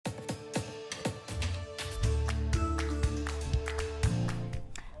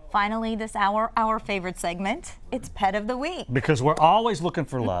Finally, this hour, our favorite segment, it's Pet of the Week. Because we're always looking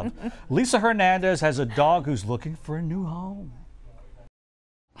for love. Lisa Hernandez has a dog who's looking for a new home.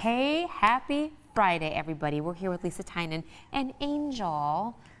 Hey, happy Friday, everybody. We're here with Lisa Tynan and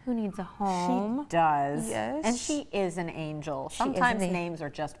Angel, who needs a home. She does. Yes. And she is an angel. She Sometimes is an names are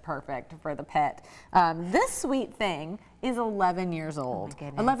just perfect for the pet. This sweet thing is 11 years old. Oh my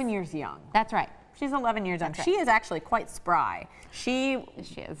goodness. 11 years young. That's right. She's 11 years young. That's right. She is actually quite spry. She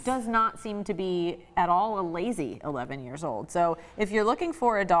is. does not seem to be at all a lazy 11 years old. So if you're looking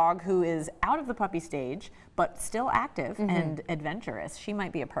for a dog who is out of the puppy stage, but still active and adventurous, she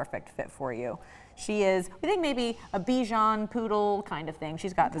might be a perfect fit for you. She is, we think maybe a Bichon poodle kind of thing.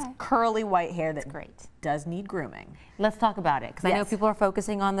 She's got this curly white hair that does need grooming. Let's talk about it, because I know people are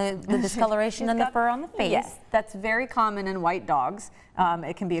focusing on the discoloration and the fur on the face. Yes, that's very common in white dogs.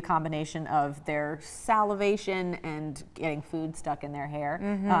 It can be a combination of their salivation and getting food stuck in their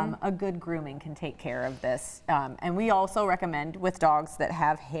hair. A good grooming can take care of this. And we also recommend with dogs that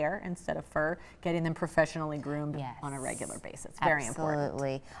have hair instead of fur, getting them professionally groomed on a regular basis. Very important.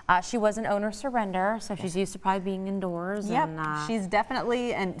 Absolutely. She was an owner surrender, so she's used to probably being indoors. Yep, and, she's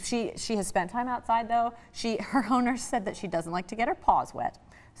definitely, and she has spent time outside though. Her owner said that she doesn't like to get her paws wet,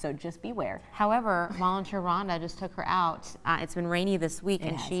 so just beware. However, volunteer Rhonda just took her out. It's been rainy this week,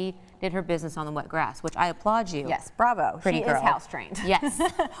 and she did her business on the wet grass, which I applaud you. Yes, bravo. Pretty she girl. is house trained. Yes.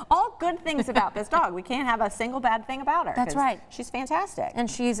 All good things about this dog. We can't have a single bad thing about her. That's right. She's fantastic.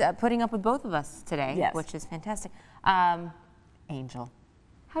 And she's putting up with both of us today, which is fantastic. Angel.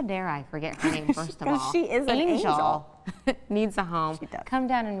 How dare I forget her name, first of all. Because she is an angel. Needs a home. She does. Come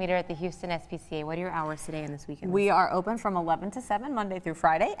down and meet her at the Houston SPCA. What are your hours today and this weekend? We are open from 11 to 7 Monday through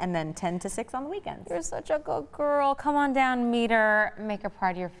Friday, and then 10 to 6 on the weekends. You're such a good girl. Come on down, meet her, make her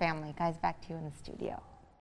part of your family. Guys, back to you in the studio.